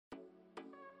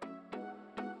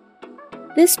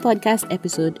This podcast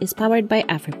episode is powered by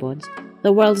AfriPods,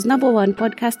 the world's #1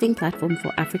 podcasting platform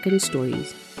for African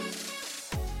stories.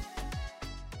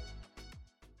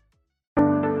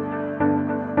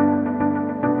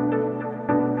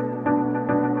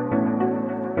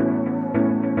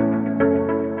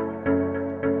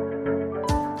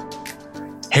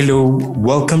 Hello,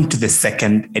 welcome to the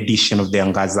second edition of the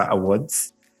Angaza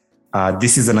Awards.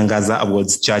 This is an Angaza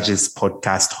Awards Judges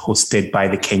podcast hosted by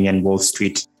the Kenyan Wall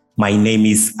Street. My name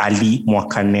is Ali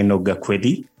Mwakaneno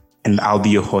Gakweli, and I'll be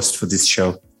your host for this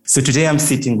show. So today I'm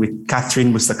sitting with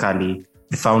Catherine Musakali,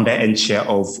 the founder and chair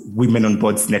of Women on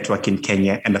Boards Network in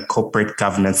Kenya and a corporate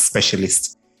governance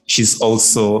specialist. She's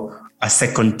also a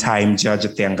second-time judge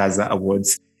at the Angaza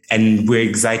Awards, and we're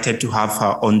excited to have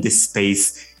her on this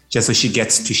space just so she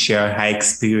gets to share her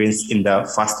experience in the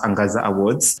first Angaza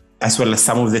Awards, as well as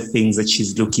some of the things that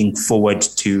she's looking forward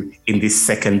to in this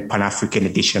second Pan-African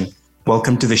edition.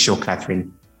 Welcome to the show,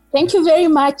 Catherine. Thank you very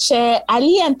much,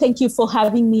 Ali, and thank you for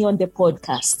having me on the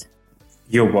podcast.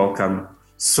 You're welcome.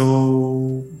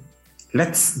 So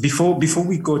before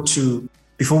we go to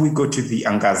the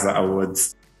Angaza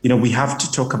Awards, we have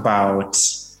to talk about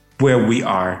where we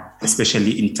are,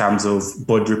 especially in terms of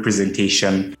board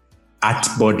representation at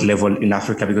board level in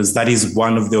Africa, because that is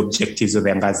one of the objectives of the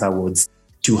Angaza Awards,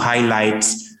 to highlight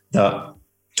the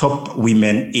top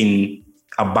women in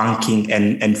banking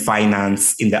and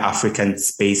finance in the African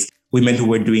space, women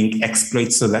who are doing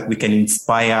exploits so that we can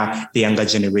inspire the younger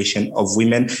generation of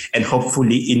women and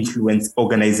hopefully influence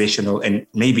organizational and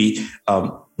maybe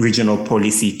regional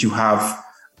policy to have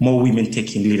more women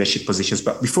taking leadership positions.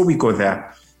 But before we go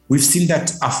there, we've seen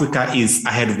that Africa is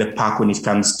ahead of the pack when it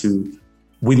comes to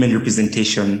women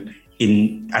representation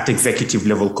at executive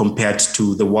level compared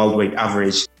to the worldwide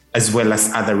average, as well as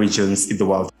other regions in the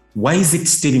world. Why is it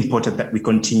still important that we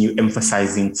continue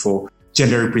emphasizing for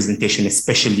gender representation,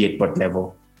 especially at board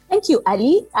level? Thank you,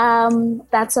 Ali.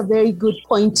 That's a very good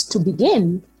point to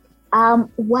begin.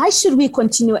 Why should we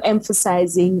continue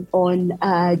emphasizing on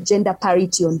gender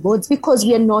parity on boards? Because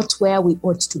we are not where we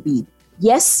ought to be.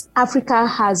 Yes, Africa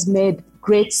has made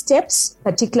great steps,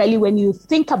 particularly when you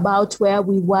think about where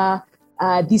we were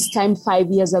this time 5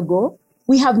 years ago.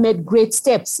 We have made great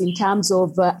steps in terms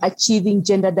of achieving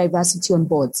gender diversity on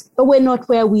boards, but we're not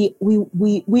where we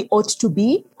ought to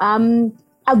be.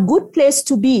 A good place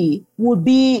to be would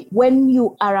be when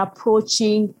you are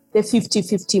approaching the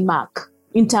 50-50 mark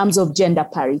in terms of gender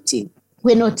parity.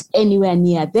 We're not anywhere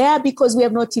near there because we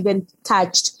have not even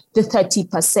touched the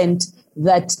 30%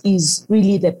 that is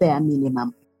really the bare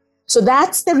minimum. So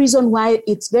that's the reason why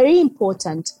it's very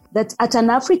important that at an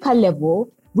Africa level,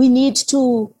 we need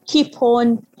to keep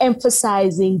on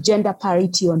emphasizing gender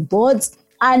parity on boards.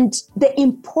 And the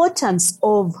importance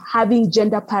of having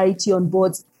gender parity on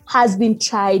boards has been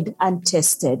tried and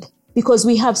tested, because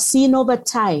we have seen over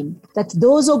time that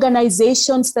those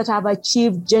organizations that have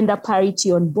achieved gender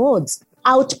parity on boards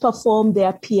outperform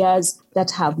their peers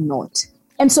that have not.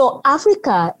 And so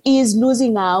Africa is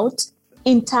losing out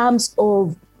in terms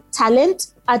of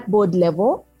talent at board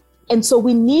level. And so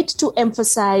we need to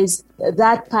emphasize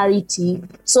that parity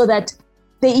so that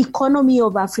the economy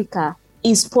of Africa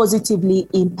is positively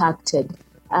impacted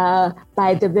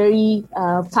by the very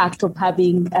fact of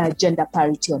having gender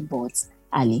parity on boards.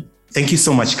 Ali. Thank you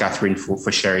so much, Catherine, for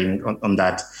sharing on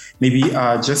that. Maybe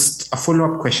just a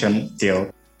follow-up question, Dale.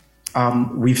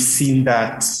 We've seen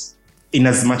that in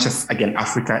as much as, again,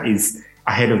 Africa is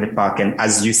ahead of the pack, and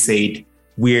as you said,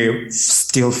 we're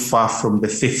still far from the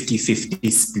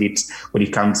 50-50 split when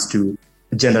it comes to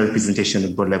gender representation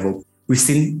at board level. We've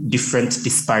seen different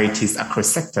disparities across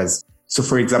sectors. So,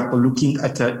 for example, looking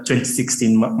at a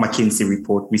 2016 McKinsey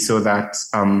report, we saw that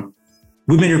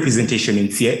women representation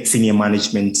in senior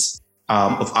management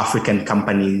of African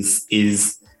companies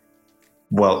is,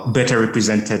 better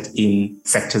represented in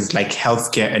sectors like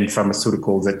healthcare and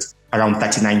pharmaceuticals at around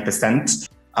 39%.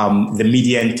 The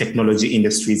media and technology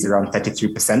industry is around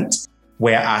 33%,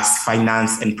 whereas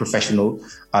finance and professional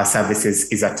services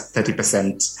is at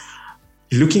 30%.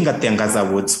 Looking at the Angaza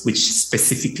Awards, which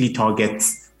specifically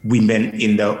targets women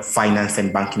in the finance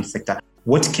and banking sector,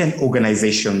 what can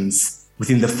organizations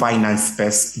within the finance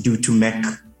space do to make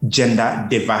gender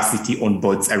diversity on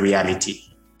boards a reality?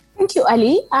 Thank you,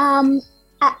 Ali.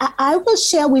 I will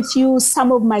share with you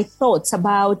some of my thoughts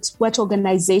about what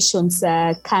organizations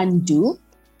can do.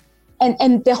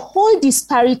 And the whole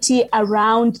disparity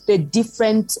around the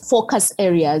different focus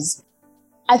areas,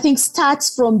 I think,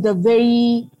 starts from the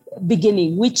very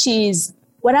beginning, which is,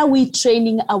 what are we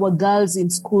training our girls in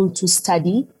school to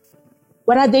study?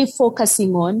 What are they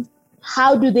focusing on?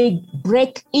 How do they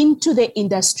break into the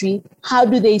industry? How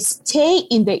do they stay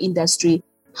in the industry?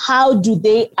 How do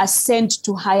they ascend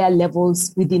to higher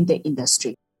levels within the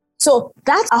industry? So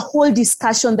that's a whole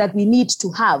discussion that we need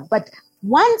to have. But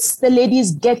once the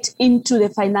ladies get into the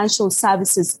financial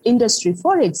services industry,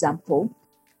 for example,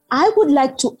 I would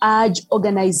like to urge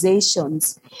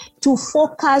organizations to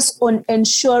focus on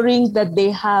ensuring that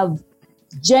they have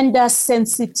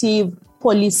gender-sensitive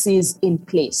policies in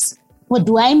place. What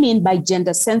do I mean by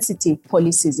gender-sensitive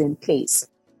policies in place?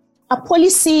 A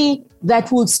policy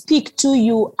that will speak to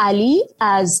you, Ali,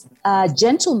 as a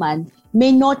gentleman,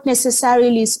 may not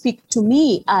necessarily speak to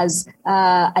me as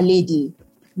a lady.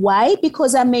 Why?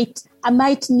 Because I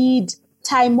might need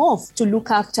time off to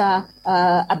look after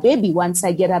a baby once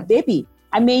I get a baby.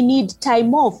 I may need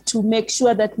time off to make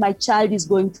sure that my child is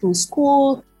going through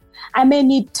school. I may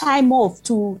need time off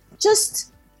to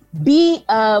just be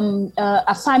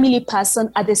a family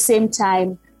person at the same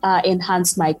time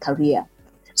enhance my career.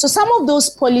 So some of those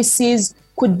policies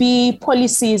could be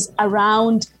policies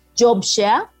around job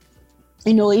share.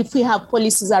 If we have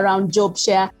policies around job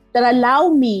share that allow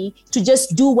me to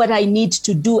just do what I need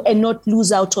to do and not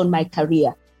lose out on my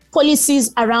career.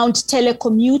 Policies around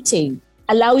telecommuting,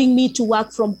 allowing me to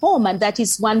work from home. And that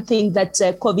is one thing that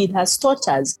COVID has taught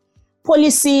us.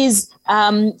 Policies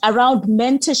around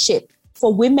mentorship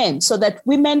for women so that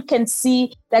women can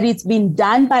see that it's been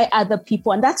done by other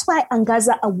people. And that's why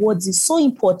Angaza Awards is so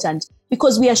important,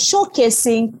 because we are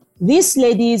showcasing these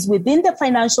ladies within the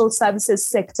financial services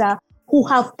sector who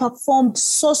have performed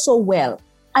so well.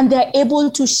 And they're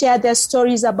able to share their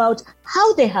stories about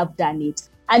how they have done it.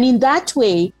 And in that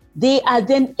way, they are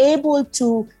then able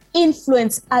to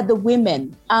influence other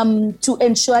women to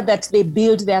ensure that they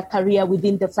build their career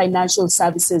within the financial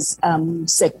services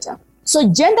sector.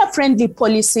 So gender-friendly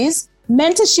policies,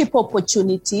 mentorship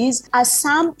opportunities are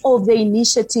some of the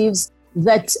initiatives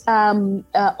that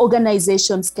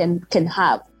organizations can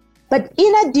have. But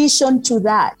in addition to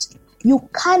that, you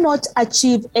cannot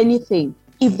achieve anything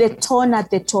if the tone at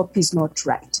the top is not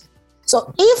right.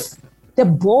 So if the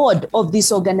board of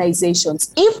these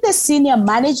organizations, if the senior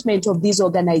management of these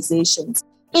organizations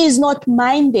is not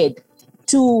minded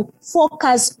to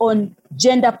focus on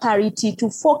gender parity,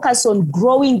 to focus on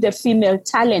growing the female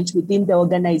talent within the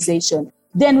organization,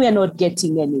 then we are not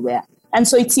getting anywhere. And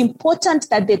so it's important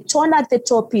that the tone at the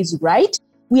top is right.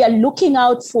 We are looking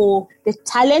out for the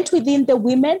talent within the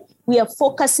women. We are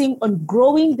focusing on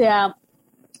growing their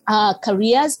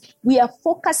careers. We are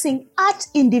focusing at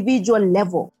individual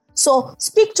level. So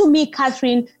speak to me,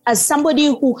 Catherine, as somebody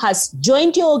who has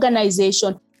joined your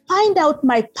organization. Find out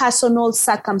my personal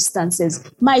circumstances,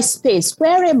 my space,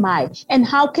 where am I, and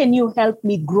how can you help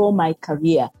me grow my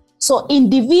career? So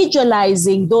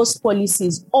individualizing those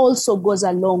policies also goes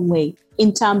a long way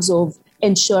in terms of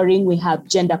ensuring we have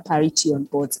gender parity on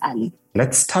boards, Ali.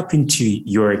 Let's tap into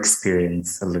your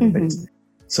experience a little bit.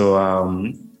 So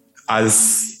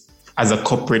as a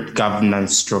corporate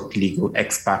governance stroke legal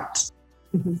expert,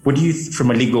 what do you,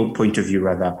 from a legal point of view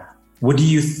rather, what do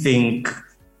you think,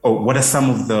 or what are some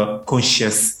of the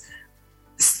conscious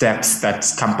steps that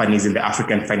companies in the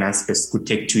African finance space could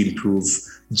take to improve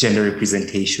gender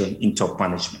representation in top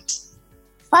management?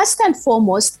 First and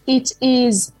foremost, it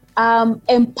is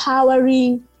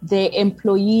empowering the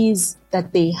employees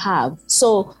that they have.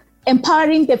 So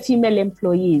empowering the female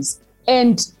employees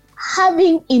and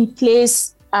having in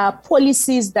place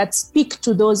policies that speak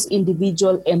to those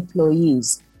individual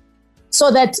employees, so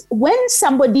that when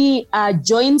somebody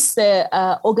joins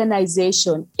the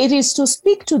organization, it is to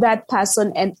speak to that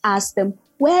person and ask them,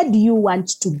 where do you want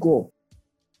to go?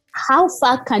 How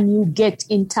far can you get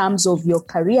in terms of your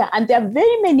career? And there are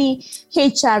very many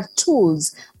HR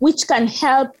tools which can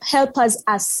help us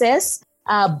assess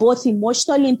both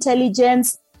emotional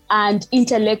intelligence and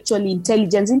intellectual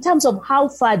intelligence in terms of how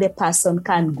far the person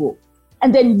can go.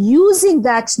 And then using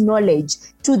that knowledge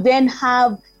to then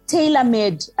have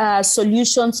tailor-made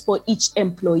solutions for each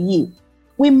employee.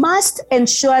 We must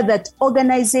ensure that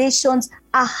organizations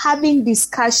are having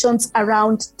discussions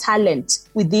around talent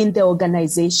within the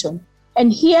organization.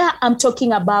 And here I'm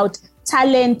talking about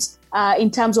talent in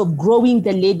terms of growing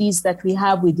the ladies that we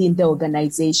have within the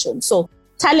organization. So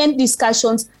talent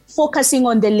discussions, focusing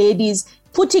on the ladies,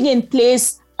 putting in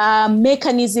place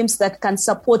mechanisms that can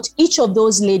support each of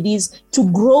those ladies to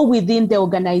grow within the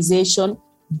organization,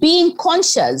 being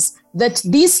conscious that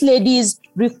these ladies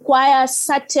require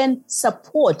certain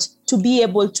support to be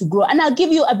able to grow. And I'll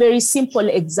give you a very simple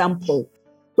example.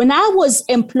 When I was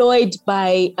employed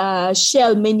by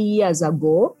Shell many years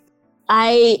ago,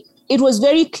 I it was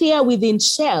very clear within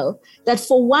Shell that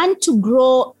for one to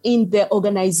grow in the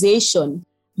organization,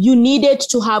 you needed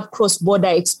to have cross-border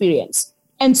experience.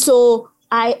 And so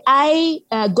I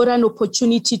got an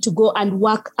opportunity to go and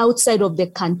work outside of the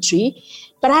country,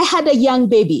 but I had a young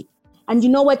baby. And you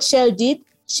know what Shell did?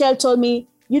 Shell told me,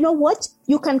 you know what?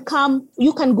 You can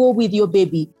go with your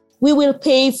baby. We will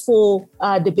pay for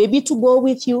the baby to go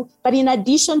with you. But in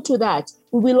addition to that,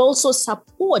 we will also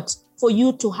support for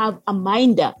you to have a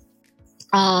minder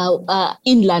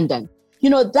in London. You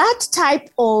know, that type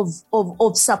of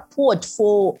support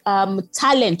for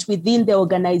talent within the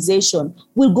organization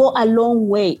will go a long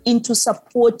way into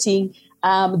supporting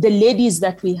the ladies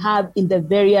that we have in the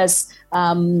various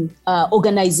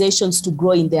organizations to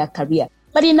grow in their career.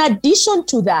 But in addition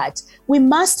to that, we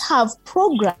must have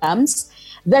programs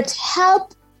that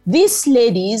help these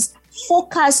ladies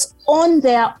focus on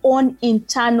their own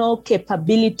internal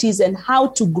capabilities and how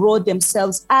to grow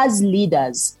themselves as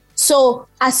leaders. So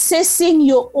assessing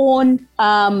your own,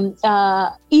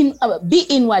 be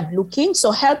inward looking.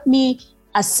 So help me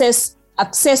access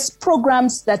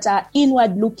programs that are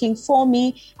inward looking for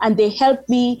me, and they help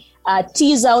me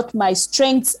tease out my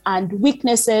strengths and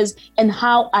weaknesses and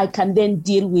how I can then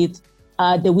deal with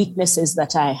the weaknesses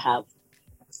that I have.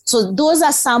 So those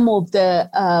are some of the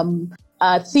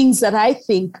things that I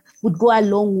think would go a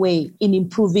long way in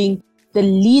improving the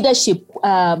leadership,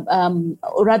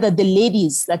 or rather the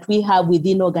ladies that we have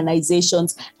within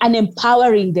organizations, and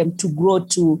empowering them to grow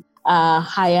to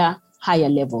higher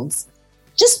levels.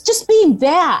 Just being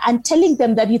there and telling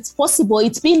them that it's possible,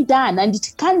 it's been done, and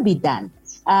it can be done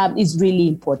is really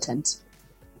important.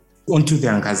 On to the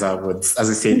Angaza Awards. As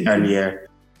I said earlier,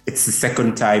 it's the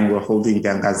second time we're holding the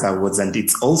Angaza Awards, and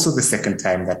it's also the second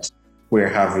time that we're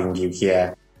having you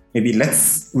here. Maybe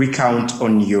let's recount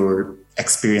on your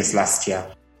experience last year.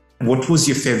 What was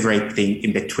your favorite thing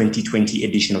in the 2020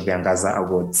 edition of the Angaza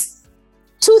Awards?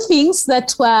 Two things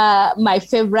that were my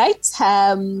favorites,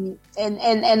 and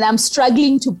I'm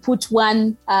struggling to put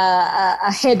one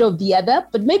ahead of the other,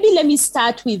 but maybe let me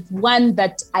start with one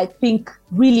that I think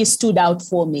really stood out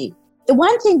for me. The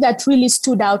one thing that really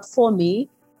stood out for me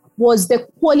was the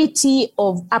quality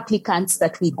of applicants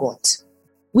that we got.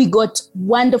 We got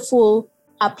wonderful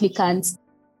applicants,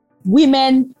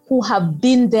 women who have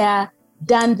been there,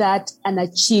 done that, and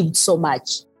achieved so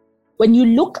much. When you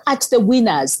look at the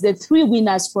winners, the 3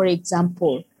 winners, for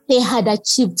example, they had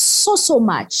achieved so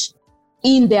much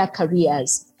in their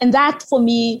careers. And that, for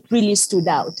me, really stood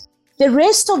out. The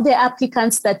rest of the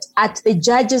applicants that at the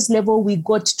judges level we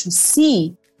got to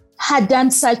see had done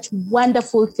such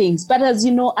wonderful things. But as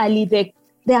you know, Ali,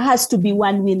 there has to be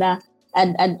one winner,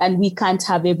 and we can't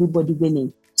have everybody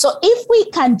winning. So if we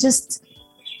can just,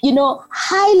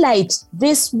 highlight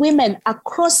these women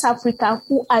across Africa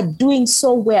who are doing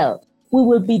so well, we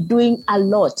will be doing a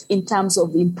lot in terms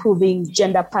of improving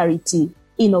gender parity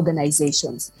in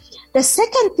organizations. The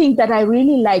second thing that I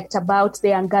really liked about the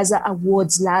Angaza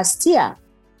Awards last year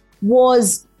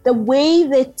was the way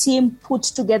the team put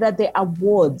together the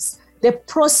awards, the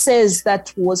process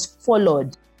that was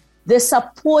followed, the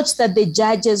support that the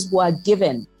judges were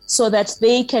given so that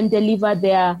they can deliver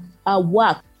their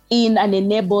work in an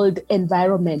enabled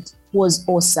environment was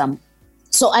awesome.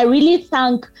 So I really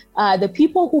thank the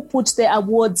people who put the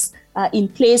awards in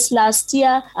place last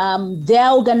year.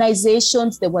 Their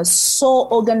organizations, they were so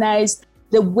organized.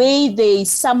 The way they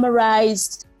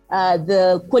summarized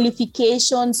the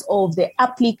qualifications of the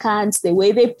applicants, the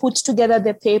way they put together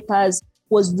the papers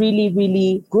was really,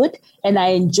 really good. And I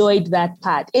enjoyed that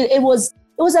part. It was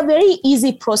a very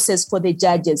easy process for the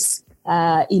judges,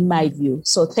 in my view.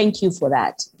 So thank you for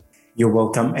that. You're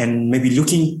welcome. And maybe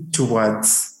looking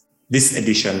towards this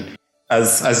edition,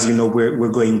 as you know, we're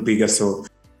going bigger. So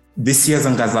this year's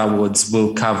Angaza Awards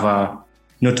will cover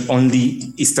not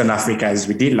only Eastern Africa as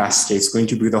we did last year, it's going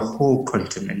to be the whole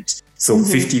continent. So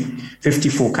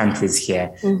 54 countries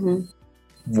here. Mm-hmm.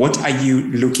 What are you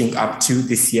looking up to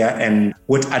this year, and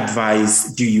what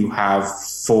advice do you have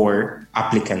for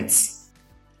applicants?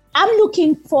 I'm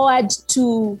looking forward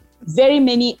to very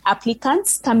many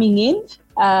applicants coming in.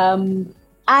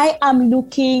 I am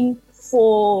looking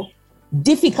for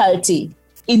difficulty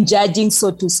in judging,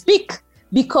 so to speak,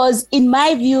 because in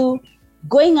my view,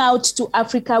 going out to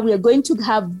Africa, we are going to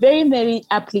have very many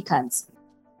applicants.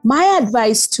 My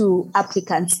advice to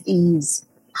applicants is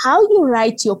how you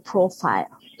write your profile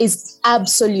is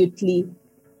absolutely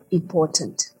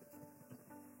important.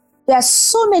 There are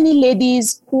so many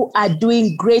ladies who are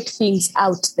doing great things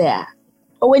out there.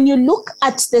 But when you look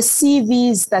at the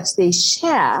CVs that they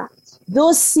share,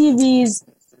 those CVs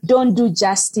don't do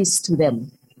justice to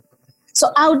them.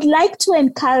 So I would like to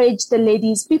encourage the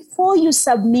ladies, before you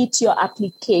submit your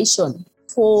application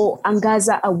for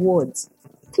Angaza Awards,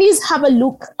 please have a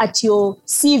look at your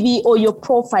CV or your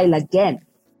profile again.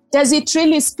 Does it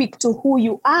really speak to who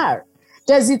you are?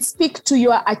 Does it speak to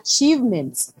your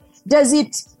achievements? Does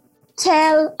it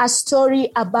tell a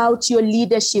story about your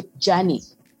leadership journey?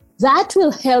 That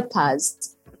will help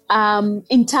us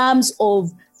in terms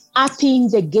of upping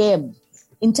the game,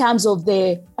 in terms of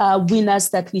the winners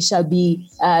that we shall be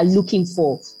looking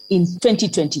for in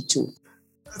 2022.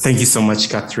 Thank you so much,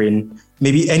 Catherine.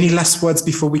 Maybe any last words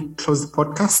before we close the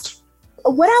podcast?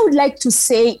 What I would like to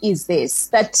say is this,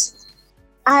 that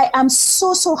I am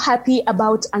so happy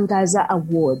about Angaza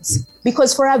Awards,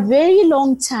 because for a very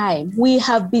long time, we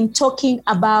have been talking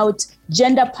about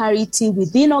gender parity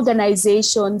within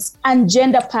organizations and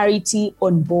gender parity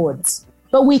on boards.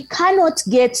 But we cannot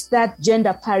get that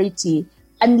gender parity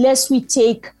unless we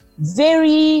take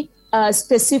very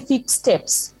specific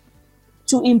steps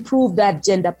to improve that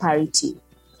gender parity.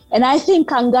 And I think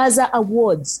Angaza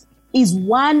Awards is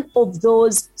one of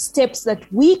those steps that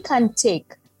we can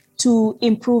take to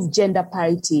improve gender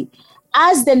parity.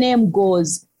 As the name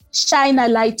goes, shine a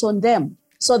light on them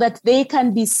so that they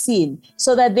can be seen,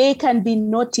 so that they can be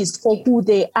noticed for who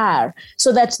they are,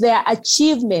 so that their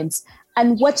achievements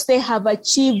and what they have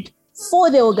achieved for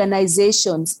the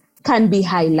organizations can be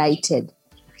highlighted.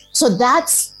 So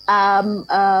that's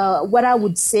what I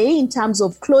would say in terms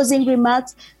of closing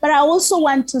remarks. But I also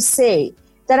want to say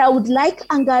that I would like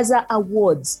Angaza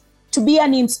Awards to be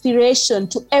an inspiration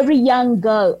to every young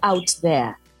girl out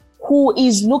there who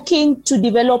is looking to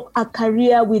develop a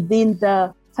career within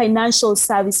the financial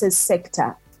services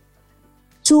sector,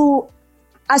 to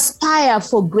aspire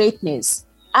for greatness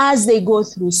as they go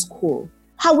through school.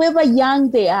 However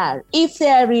young they are, if they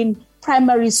are in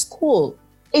primary school,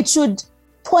 it should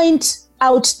point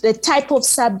out the type of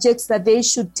subjects that they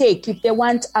should take if they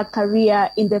want a career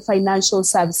in the financial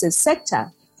services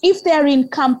sector. If they are in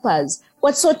campus,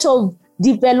 what sort of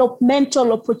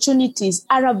developmental opportunities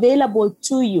are available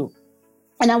to you?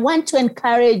 And I want to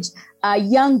encourage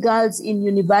young girls in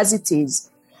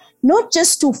universities, not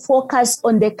just to focus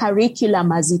on the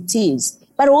curriculum as it is,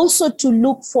 but also to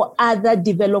look for other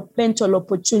developmental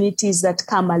opportunities that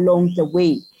come along the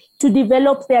way, to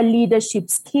develop their leadership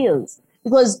skills,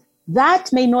 because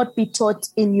that may not be taught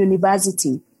in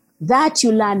university, that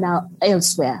you learn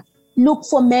elsewhere. Look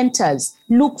for mentors,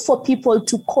 look for people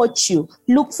to coach you,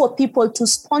 look for people to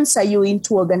sponsor you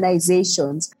into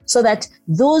organizations so that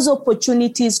those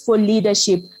opportunities for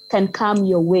leadership can come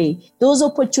your way. Those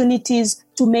opportunities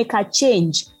to make a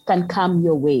change can come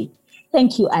your way.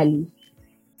 Thank you, Ali.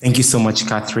 Thank you so much,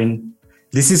 Catherine.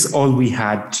 This is all we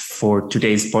had for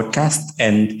today's podcast,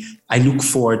 and I look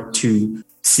forward to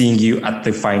seeing you at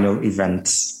the final event.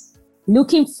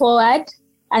 Looking forward,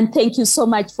 and thank you so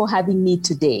much for having me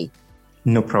today.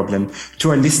 No problem.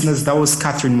 To our listeners, that was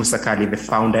Catherine Musakali, the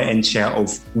founder and chair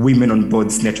of Women on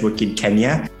Boards Network in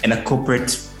Kenya and a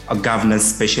corporate governance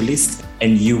specialist.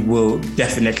 And you will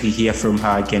definitely hear from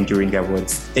her again during the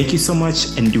awards. Thank you so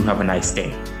much and do have a nice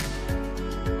day.